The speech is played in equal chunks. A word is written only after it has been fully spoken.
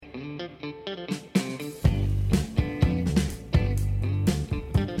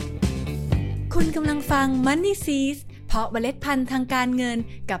ฟัง Money Seeds เพาะเมล็ดพันธุ์ทางการเงิน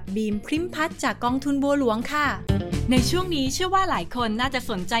กับบีมพริมพัฒน์จากกองทุนบัวหลวงค่ะในช่วงนี้เชื่อว่าหลายคนน่าจะ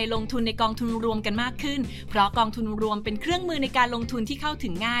สนใจลงทุนในกองทุนรวมกันมากขึ้นเพราะกองทุนรวมเป็นเครื่องมือในการลงทุนที่เข้าถึ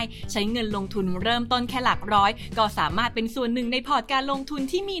งง่ายใช้เงินลงทุนเริ่มต้นแค่หลักร้อยก็สามารถเป็นส่วนหนึ่งในพอร์ตการลงทุน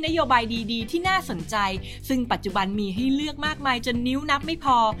ที่มีนโยบายดีๆที่น่าสนใจซึ่งปัจจุบันมีให้เลือกมากมายจนนิ้วนับไม่พ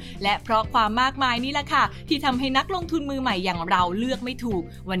อและเพราะความมากมายนี่แหละค่ะที่ทำให้นักลงทุนมือใหม่อย่างเราเลือกไม่ถูก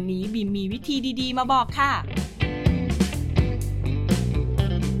วันนี้บีมมีวิธีดีๆมาบอกค่ะ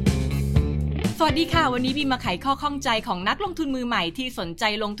สวัสดีค่ะวันนี้บีมมาไขข้อข้องใจของนักลงทุนมือใหม่ที่สนใจ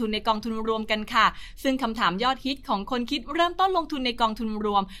ลงทุนในกองทุนรวมกันค่ะซึ่งคำถามยอดฮิตของคนคิดเริ่มต้นลงทุนในกองทุนร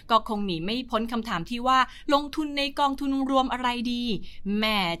วมก็คงหนีไม่พ้นคำถามที่ว่าลงทุนในกองทุนรวมอะไรดีแ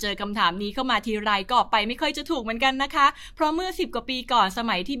ม่เจอคำถามนี้เข้ามาทีไรก็ไปไม่ค่อยจะถูกเหมือนกันนะคะเพราะเมื่อ10 กว่าปีก่อนส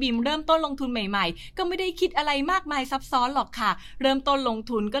มัยที่บีมเริ่มต้นลงทุนใหม่ๆก็ไม่ได้คิดอะไรมากมายซับซ้อนหรอกค่ะเริ่มต้นลง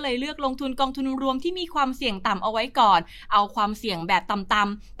ทุนก็เลยเลือกลงทุนกองทุนรวมที่มีความเสี่ยงต่ำเอาไว้ก่อนเอาความเสี่ยงแบบ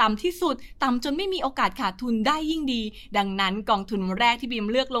ต่ำที่สุดต่ำจนไม่มีโอกาสขาดทุนได้ยิ่งดีดังนั้นกองทุนแรกที่บีม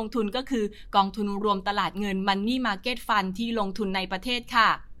เลือกลงทุนก็คือกองทุนรวมตลาดเงิน Money Market Fund ที่ลงทุนในประเทศค่ะ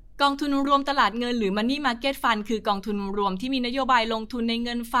กองทุนรวมตลาดเงินหรือ Money Market Fund คือกองทุนรวมที่มีนโยบายลงทุนในเ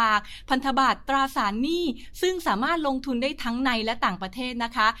งินฝากพันธบัตรตราสารหนี้ซึ่งสามารถลงทุนได้ทั้งในและต่างประเทศน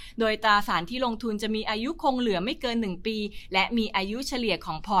ะคะโดยตราสารที่ลงทุนจะมีอายุคงเหลือไม่เกิน1 ปีและมีอายุเฉลี่ยข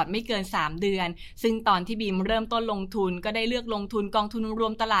องพอร์ตไม่เกิน3 เดือนซึ่งตอนที่บีมเริ่มต้นลงทุนก็ได้เลือกลงทุนกองทุนรว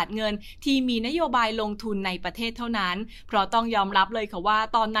มตลาดเงินที่มีนโยบายลงทุนในประเทศเท่านั้นเพราะต้องยอมรับเลยค่ะว่า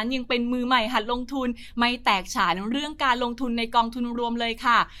ตอนนั้นยังเป็นมือใหม่หัดลงทุนไม่แตกฉานเรื่องการลงทุนในกองทุนรวมเลย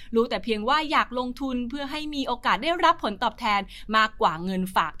ค่ะรู้แต่เพียงว่าอยากลงทุนเพื่อให้มีโอกาสได้รับผลตอบแทนมากกว่าเงิน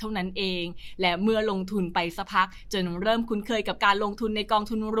ฝากเท่านั้นเองและเมื่อลงทุนไปสักพักจนเริ่มคุ้นเคยกับการลงทุนในกอง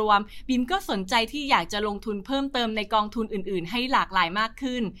ทุนรวมบิมก็สนใจที่อยากจะลงทุนเพิ่มเติมในกองทุนอื่นๆให้หลากหลายมาก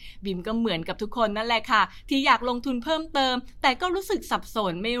ขึ้นบิมก็เหมือนกับทุกคนนั่นแหละค่ะที่อยากลงทุนเพิ่มเติมแต่ก็รู้สึกสับส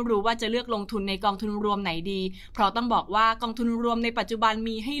นไม่รู้ว่าจะเลือกลงทุนในกองทุนรวมไหนดีเพราะต้องบอกว่ากองทุนรวมในปัจจุบัน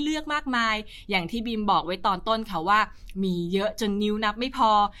มีให้เลือกมากมายอย่างที่บิมบอกไว้ตอนต้นค่ะว่ามีเยอะจนนิ้วนับไม่พ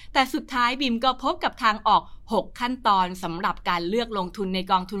อแต่สุดท้ายบิมก็พบกับทางออก6 ขั้นตอนสำหรับการเลือกลงทุนใน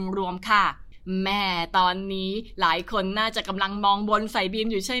กองทุนรวมค่ะแม่ตอนนี้หลายคนน่าจะกำลังมองบนใส่บีม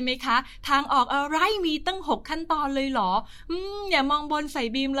อยู่ใช่ไหมคะทางออกอะไรมีตั้ง6 ขั้นตอนเลยเหรออย่ามองบนใส่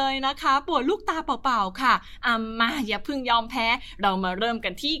บีมเลยนะคะปวดลูกตาเปล่าๆค่ะมาอย่าเพิ่งยอมแพ้เรามาเริ่มกั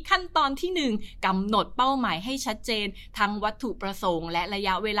นที่ขั้นตอนที่1กำหนดเป้าหมายให้ชัดเจนทั้งวัตถุประสงค์และระย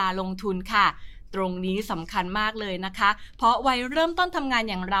ะเวลาลงทุนค่ะตรงนี้สำคัญมากเลยนะคะเพราะวัยเริ่มต้นทำงาน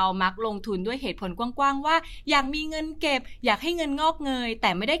อย่างเรามักลงทุนด้วยเหตุผลกว้างๆว่าอยากมีเงินเก็บอยากให้เงินงอกเงยแต่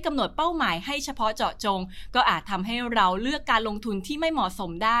ไม่ได้กำหนดเป้าหมายให้เฉพาะเจาะจงก็อาจทำให้เราเลือกการลงทุนที่ไม่เหมาะส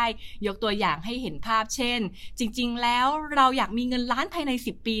มได้ยกตัวอย่างให้เห็นภาพเช่นจริงๆแล้วเราอยากมีเงินล้านภายใน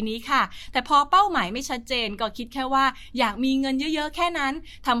10 ปีนี้ค่ะแต่พอเป้าหมายไม่ชัดเจนก็คิดแค่ว่าอยากมีเงินเยอะๆแค่นั้น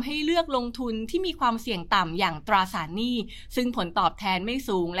ทำให้เลือกลงทุนที่มีความเสี่ยงต่ำอย่างตราสารหนี้ซึ่งผลตอบแทนไม่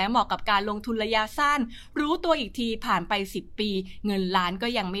สูงและเหมาะกับการลงทุนระยะสั้นรู้ตัวอีกทีผ่านไป10 ปีเงินล้านก็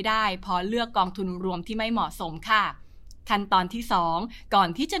ยังไม่ได้เพราะเลือกกองทุนรวมที่ไม่เหมาะสมค่ะขั้นตอนที่2ก่อน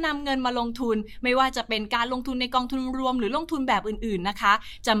ที่จะนำเงินมาลงทุนไม่ว่าจะเป็นการลงทุนในกองทุนรวมหรือลงทุนแบบอื่นๆนะคะ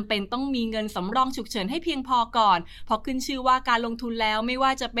จำเป็นต้องมีเงินสำรองฉุกเฉินให้เพียงพอก่อนเพราะขึ้นชื่อว่าการลงทุนแล้วไม่ว่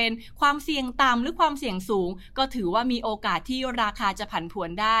าจะเป็นความเสี่ยงต่ำหรือความเสี่ยงสูงก็ถือว่ามีโอกาสที่ราคาจะผันผวน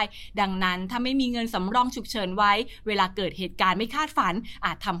ได้ดังนั้นถ้าไม่มีเงินสำรองฉุกเฉินไว้เวลาเกิดเหตุการณ์ไม่คาดฝันอ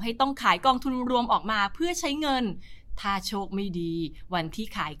าจทำให้ต้องขายกองทุนรวมออกมาเพื่อใช้เงินถ้าโชคไม่ดีวันที่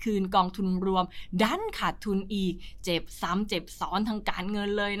ขายคืนกองทุนรวมดันขาดทุนอีกเจ็บซ้ำเจ็บซ้อนทางการเงิน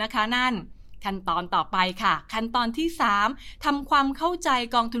เลยนะคะนั่นขั้นตอนต่อไปค่ะขั้นตอนที่3ทำความเข้าใจ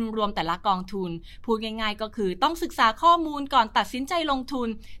กองทุนรวมแต่ละกองทุนพูดง่ายๆก็คือต้องศึกษาข้อมูลก่อนตัดสินใจลงทุน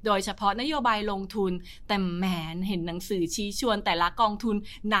โดยเฉพาะนโยบายลงทุนแต่แหมเห็นหนังสือชี้ชวนแต่ละกองทุน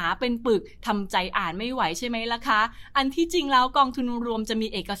หนาเป็นปึกทำใจอ่านไม่ไหวใช่ไหมล่ะคะอันที่จริงแล้วกองทุนรวมจะมี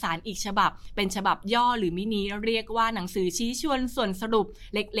เอกสารอีกฉบับเป็นฉบับย่อหรือมินิเรียกว่าหนังสือชี้ชวนส่วนสรุป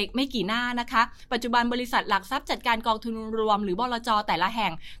เล็กๆไม่กี่หน้านะคะปัจจุบันบริษัทหลักทรัพย์จัดการกองทุนรวมหรือบลจ.แต่ละแห่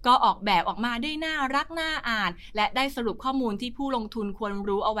งก็ออกแบบออกมาได้น่ารักน่าอ่านและได้สรุปข้อมูลที่ผู้ลงทุนควร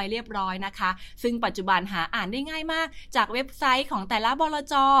รู้เอาไว้เรียบร้อยนะคะซึ่งปัจจุบันหาอ่านได้ง่ายมากจากเว็บไซต์ของแต่ละบล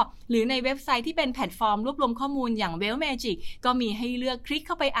จ.หรือในเว็บไซต์ที่เป็นแพลตฟอร์มรวบรวมข้อมูลอย่าง Wealth Magic ก็มีให้เลือกคลิกเ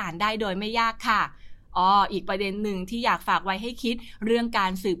ข้าไปอ่านได้โดยไม่ยากค่ะ อีกประเด็นหนึ่งที่อยากฝากไว้ให้คิดเรื่องกา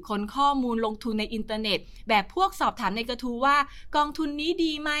รสืบค้นข้อมูลลงทุนในอินเทอร์เน็ตแบบพวกสอบถามในกระทู้ว่ากองทุนนี้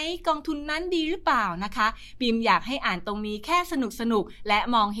ดีไหมกองทุนนั้นดีหรือเปล่านะคะบีมอยากให้อ่านตรงนี้แค่สนุกและ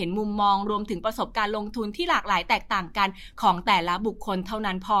มองเห็นมุมมองรวมถึงประสบการณ์ลงทุนที่หลากหลายแตกต่างกันของแต่ละบุคคลเท่า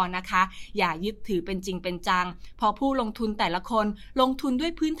นั้นพอนะคะอย่ายึดถือเป็นจริงเป็นจังพอผู้ลงทุนแต่ละคนลงทุนด้ว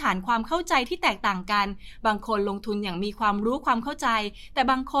ยพื้นฐานความเข้าใจที่แตกต่างกันบางคนลงทุนอย่างมีความรู้ความเข้าใจแต่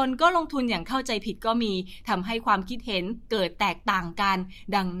บางคนก็ลงทุนอย่างเข้าใจผิดก็มีทำให้ความคิดเห็นเกิดแตกต่างกัน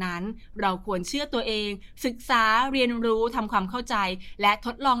ดังนั้นเราควรเชื่อตัวเองศึกษาเรียนรู้ทำความเข้าใจและท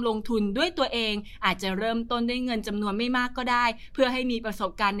ดลองลงทุนด้วยตัวเองอาจจะเริ่มต้นด้วยเงินจำนวนไม่มากก็ได้เพื่อให้มีประส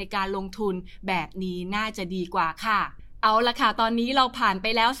บการณ์ในการลงทุนแบบนี้น่าจะดีกว่าค่ะเอาละค่ะตอนนี้เราผ่านไป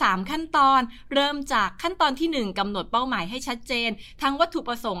แล้ว3ขั้นตอนเริ่มจากขั้นตอนที่1กำหนดเป้าหมายให้ชัดเจนทั้งวัตถุป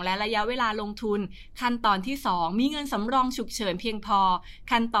ระสงค์และระยะเวลาลงทุนขั้นตอนที่2มีเงินสำรองฉุกเฉินเพียงพอ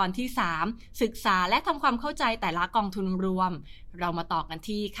ขั้นตอนที่3ศึกษาและทำความเข้าใจแต่ละกองทุนรวมเรามาต่อกัน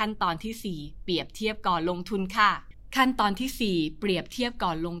ที่ขั้นตอนที่4เปรียบเทียบก่อนลงทุนค่ะขั้นตอนที่4เปรียบเทียบก่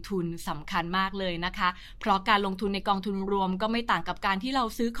อนลงทุนสำคัญมากเลยนะคะเพราะการลงทุนในกองทุนรวมก็ไม่ต่างกับการที่เรา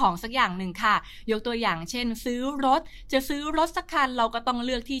ซื้อของสักอย่างหนึ่งค่ะยกตัวอย่างเช่นซื้อรถจะซื้อรถสักคันเราก็ต้องเ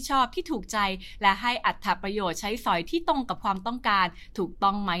ลือกที่ชอบที่ถูกใจและให้อรรถประโยชน์ใช้สอยที่ตรงกับความต้องการถูกต้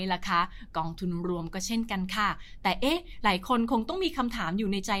องไหมล่ะคะกองทุนรวมก็เช่นกันค่ะแต่หลายคนคงต้องมีคำถามอยู่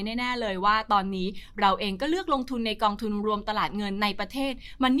ในใจแน่ๆเลยว่าตอนนี้เราเองก็เลือกลงทุนในกองทุนรวมตลาดเงินในประเทศ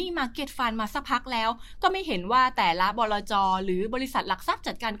Money Market Fund มาสักพักแล้วก็ไม่เห็นว่าแต่ละบลจ.หรือบริษัทหลักทรัพย์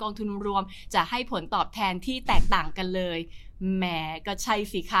จัดการกองทุนรวมจะให้ผลตอบแทนที่แตกต่างกันเลยแหมก็ใช่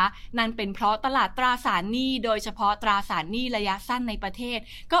สิคะนั่นเป็นเพราะตลาดตราสารหนี้โดยเฉพาะตราสารหนี้ระยะสั้นในประเทศ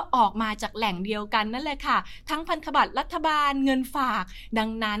ก็ออกมาจากแหล่งเดียวกันนั่นแหละค่ะทั้งพันธบัตรรัฐบาลเงินฝากดัง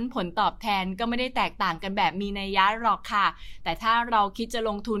นั้นผลตอบแทนก็ไม่ได้แตกต่างกันแบบมีนัยยะหรอกค่ะแต่ถ้าเราคิดจะล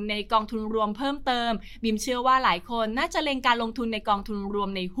งทุนในกองทุนรวมเพิ่มเติมบิมเชื่อว่าหลายคนน่าจะเล็งการลงทุนในกองทุนรวม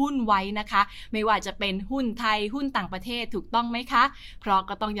ในหุ้นไว้นะคะไม่ว่าจะเป็นหุ้นไทยหุ้นต่างประเทศถูกต้องไหมคะเพราะ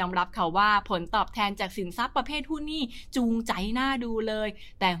ก็ต้องยอมรับค่ะว่าผลตอบแทนจากสินทรัพย์ประเภทหุ้นนี่จูงใจน่าดูเลย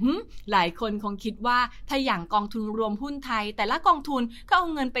แต่หลายคนคงคิดว่าถ้าอย่างกองทุนรวมหุ้นไทยแต่ละกองทุนก็เอา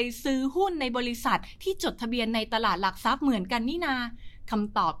เงินไปซื้อหุ้นในบริษัทที่จดทะเบียนในตลาดหลักทรัพย์เหมือนกันนี่นาค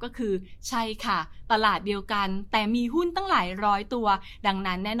ำตอบก็คือใช่ค่ะตลาดเดียวกันแต่มีหุ้นตั้งหลายร้อยตัวดัง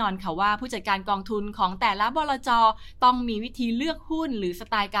นั้นแน่นอนค่ะว่าผู้จัดการกองทุนของแต่ละบลจ.ต้องมีวิธีเลือกหุ้นหรือส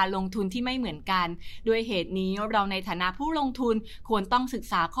ไตล์การลงทุนที่ไม่เหมือนกันด้วยเหตุนี้เราในฐานะผู้ลงทุนควรต้องศึก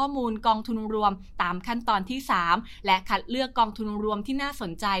ษาข้อมูลกองทุนรวมตามขั้นตอนที่3และคัดเลือกกองทุนรวมที่น่าส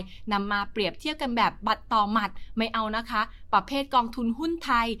นใจนำมาเปรียบเทียบกันแบบบัตรต่อหมัดไม่เอานะคะประเภทกองทุนหุ้นไ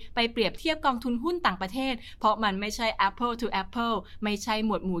ทยไปเปรียบเทียบกองทุนหุ้นต่างประเทศเพราะมันไม่ใช่ Apple to Apple ไม่ใช่ห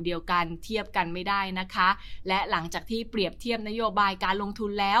มวดหมู่เดียวกันเทียบกันไม่ได้นะคะและหลังจากที่เปรียบเทียบนโยบายการลงทุ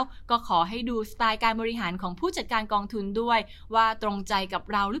นแล้วก็ขอให้ดูสไตล์การบริหารของผู้จัดการกองทุนด้วยว่าตรงใจกับ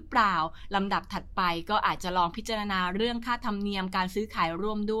เราหรือเปล่าลำดับถัดไปก็อาจจะลองพิจารณาเรื่องค่าธรรมเนียมการซื้อขาย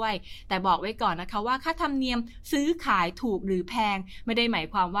ร่วมด้วยแต่บอกไว้ก่อนนะคะว่าค่าธรรมเนียมซื้อขายถูกหรือแพงไม่ได้หมาย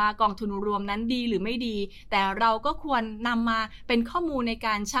ความว่ากองทุนรวมนั้นดีหรือไม่ดีแต่เราก็ควรนำมาเป็นข้อมูลในก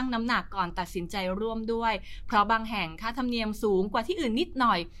ารชั่งน้ำหนักก่อนตัดสินใจร่วมด้วยเพราะบางแห่งค่าธรรมเนียมสูงกว่าที่อื่นนิดห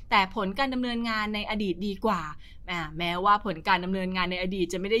น่อยแต่ผลการดำเนินงานในอดีตดีกว่าแม้ว่าผลการดำเนินงานในอดีต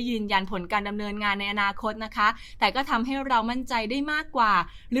จะไม่ได้ยืนยันผลการดำเนินงานในอนาคตนะคะแต่ก็ทำให้เรามั่นใจได้มากกว่า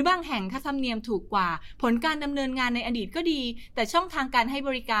หรือบางแห่งค่าธรรมเนียมถูกกว่าผลการดำเนินงานในอดีตก็ดีแต่ช่องทางการให้บ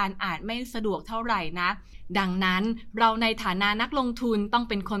ริการอาจไม่สะดวกเท่าไหร่นะดังนั้นเราในฐานะนักลงทุนต้อง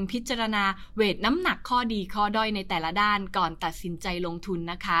เป็นคนพิจารณาเวทน้ำหนักข้อดีข้อด้อยในแต่ละด้านก่อนตัดสินใจลงทุน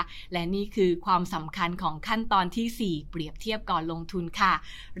นะคะและนี่คือความสำคัญของขั้นตอนที่4เปรียบเทียบก่อนลงทุนค่ะ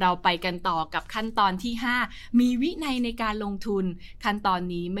เราไปกันต่อกับขั้นตอนที่5มีวินัยในการลงทุนขั้นตอน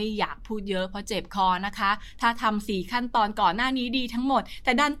นี้ไม่อยากพูดเยอะเพราะเจ็บคอนะคะถ้าทำ4ขั้นตอนก่อนหน้านี้ดีทั้งหมดแ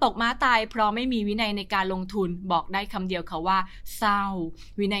ต่ดันตกม้าตายเพราะไม่มีวินัยในการลงทุนบอกได้คำเดียวค่ะว่าเศร้า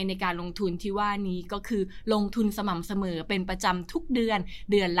วินัยในการลงทุนที่ว่านี้ก็คือลงทุนสม่ำเสมอเป็นประจำทุกเดือน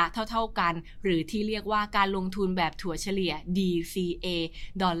ละเท่ากันหรือที่เรียกว่าการลงทุนแบบถั่วเฉลี่ย DCA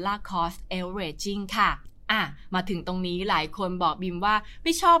Dollar Cost Averaging ค่ะมาถึงตรงนี้หลายคนบอกบิมว่าไ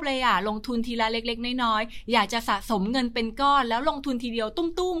ม่ชอบเลยลงทุนทีละเล็กๆน้อยๆอยากจะสะสมเงินเป็นก้อนแล้วลงทุนทีเดียว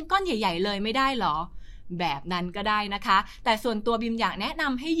ตุ้มๆก้อนใหญ่ๆเลยไม่ได้หรอ แบบนั้นก็ได้นะคะแต่ส่วนตัวบิมอยากแนะน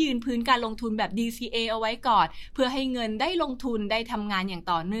ำให้ยืนพื้นการลงทุนแบบ DCA เอาไว้ก่อนเพื่อให้เงินได้ลงทุนได้ทำงานอย่าง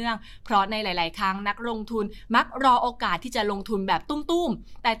ต่อเนื่องเพราะในหลายๆครั้งนักลงทุนมักรอโอกาสที่จะลงทุนแบบตุ้ม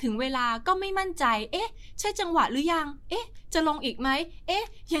ๆแต่ถึงเวลาก็ไม่มั่นใจใช่จังหวะหรือยังจะลงอีกไหม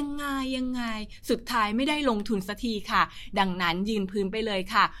ยังไงสุดท้ายไม่ได้ลงทุนสักทีค่ะดังนั้นยืนพื้นไปเลย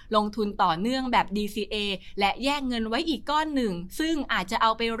ค่ะลงทุนต่อเนื่องแบบ DCA และแยกเงินไว้อีกก้อนหนึ่งซึ่งอาจจะเอ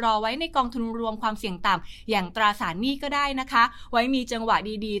าไปรอไว้ในกองทุนรวมความเสี่ยงต่ำอย่างตราสารหนี้ก็ได้นะคะไว้มีจังหวะ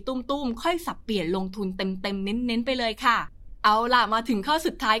ดีๆตุ้มๆค่อยสับเปลี่ยนลงทุนเต็มๆเน้นๆไปเลยค่ะเอาล่ะมาถึงข้อ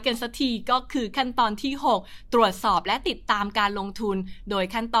สุดท้ายกันสักทีก็คือขั้นตอนที่6ตรวจสอบและติดตามการลงทุนโดย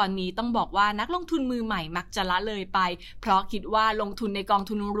ขั้นตอนนี้ต้องบอกว่านักลงทุนมือใหม่มักจะละเลยไปเพราะคิดว่าลงทุนในกอง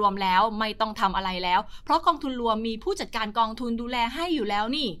ทุนรวมแล้วไม่ต้องทำอะไรแล้วเพราะกองทุนรวมมีผู้จัดการกองทุนดูแลให้อยู่แล้ว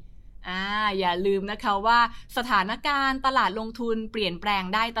นี่อย่าลืมนะคะว่าสถานการณ์ตลาดลงทุนเปลี่ยนแปลง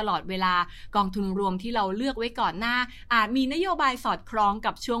ได้ตลอดเวลากองทุนรวมที่เราเลือกไว้ก่อนหน้าอาจมีนโยบายสอดคล้อง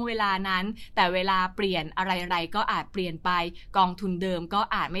กับช่วงเวลานั้นแต่เวลาเปลี่ยนอะไรๆก็อาจเปลี่ยนไปกองทุนเดิมก็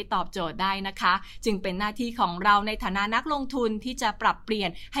อาจไม่ตอบโจทย์ได้นะคะจึงเป็นหน้าที่ของเราในฐานะนักลงทุนที่จะปรับเปลี่ยน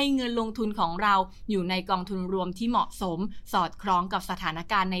ให้เงินลงทุนของเราอยู่ในกองทุนรวมที่เหมาะสมสอดคล้องกับสถาน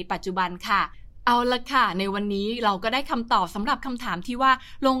การณ์ในปัจจุบันค่ะเอาละค่ะในวันนี้เราก็ได้คำตอบสำหรับคำถามที่ว่า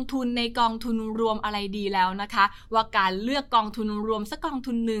ลงทุนในกองทุนรวมอะไรดีแล้วนะคะว่าการเลือกกองทุนรวมสักกอง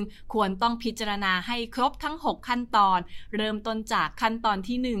ทุนหนึ่งควรต้องพิจารณาให้ครบทั้ง6ขั้นตอนเริ่มต้นจากขั้นตอน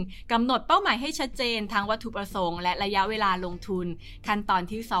ที่1กำหนดเป้าหมายให้ชัดเจนทั้งวัตถุประสงค์และระยะเวลาลงทุนขั้นตอน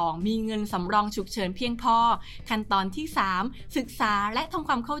ที่2มีเงินสำรองฉุกเฉินเพียงพอขั้นตอนที่3ศึกษาและทำค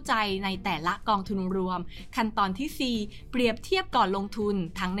วามเข้าใจในแต่ละกองทุนรวมขั้นตอนที่4เปรียบเทียบก่อนลงทุน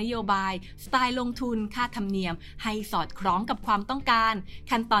ทั้งนโยบายสไตล์ลงทุนค่าธรรมเนียมให้สอดคล้องกับความต้องการ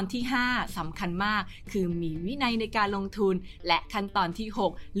ขั้นตอนที่5สำคัญมากคือมีวินัยในการลงทุนและขั้นตอนที่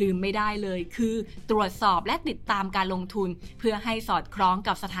6ลืมไม่ได้เลยคือตรวจสอบและติดตามการลงทุนเพื่อให้สอดคล้อง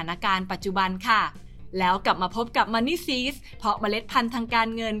กับสถานการณ์ปัจจุบันค่ะแล้วกลับมาพบกับ Money Seeds เพราะเมล็ดพันธุ์ทางการ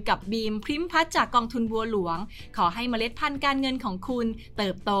เงินกับบีมพริมพัฒน์จากกองทุนบัวหลวงขอให้เมล็ดพันธุ์การเงินของคุณเติ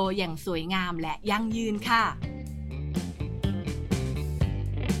บโตอย่างสวยงามและยั่งยืนค่ะ